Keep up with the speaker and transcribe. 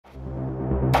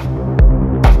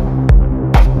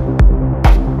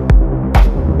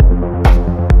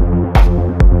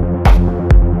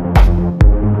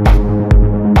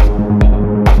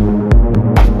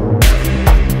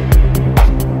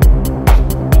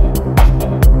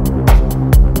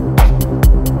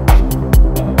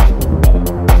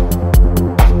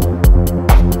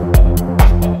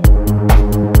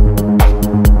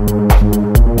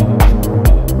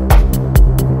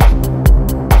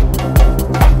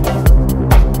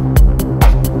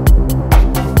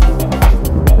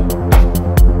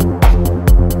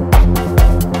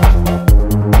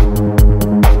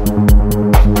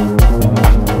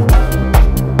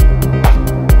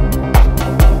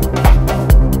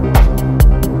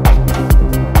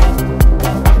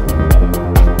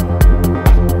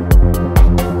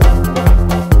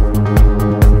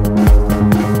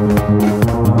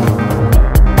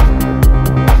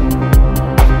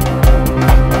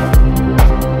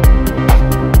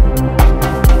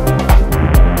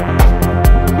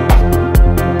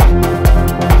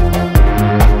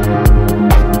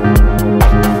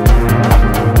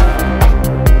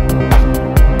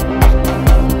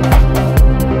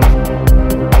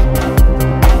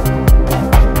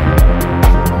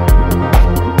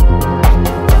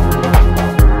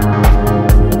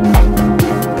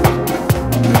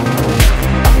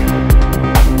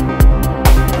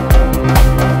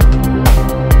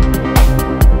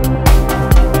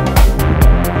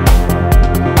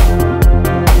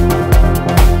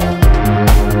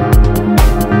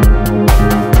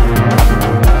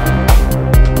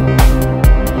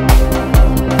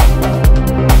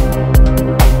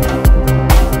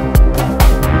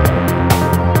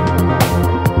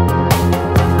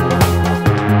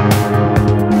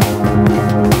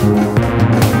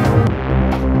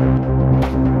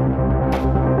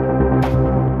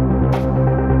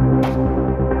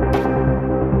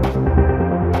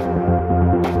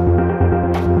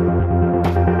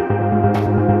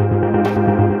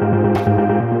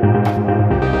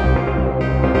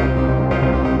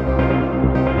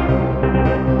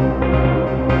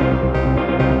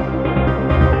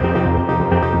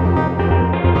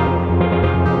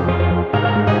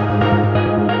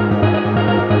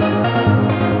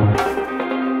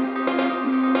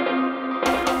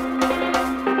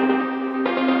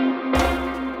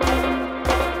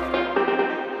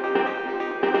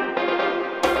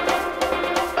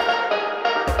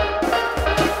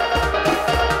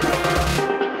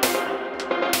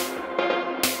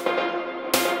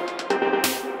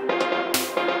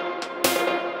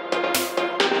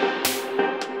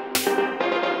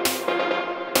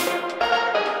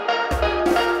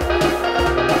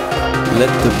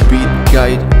Let the beat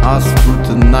guide us through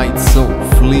the night so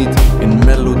fleet, in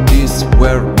melodies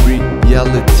where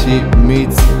reality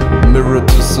meets. Mirror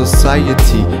to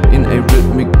society in a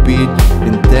rhythmic beat,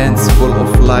 in dance full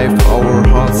of life our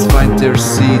hearts find their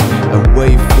seat. A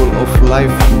way full of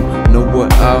life, you know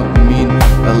what I mean.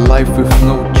 A life with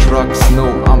no drugs, no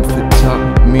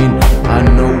amphetamine. I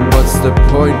know what's the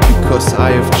point because I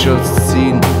have just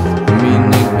seen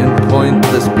meaning and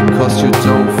pointless because you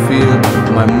don't feel.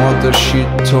 My mother, she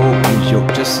told me, yo,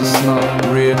 this is not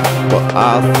real, but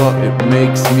I thought it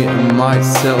makes me and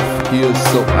myself heal.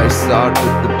 So I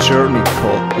started a journey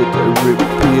called it a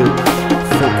repeal,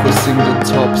 focusing the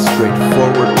top straight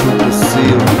forward to the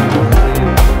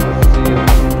seal.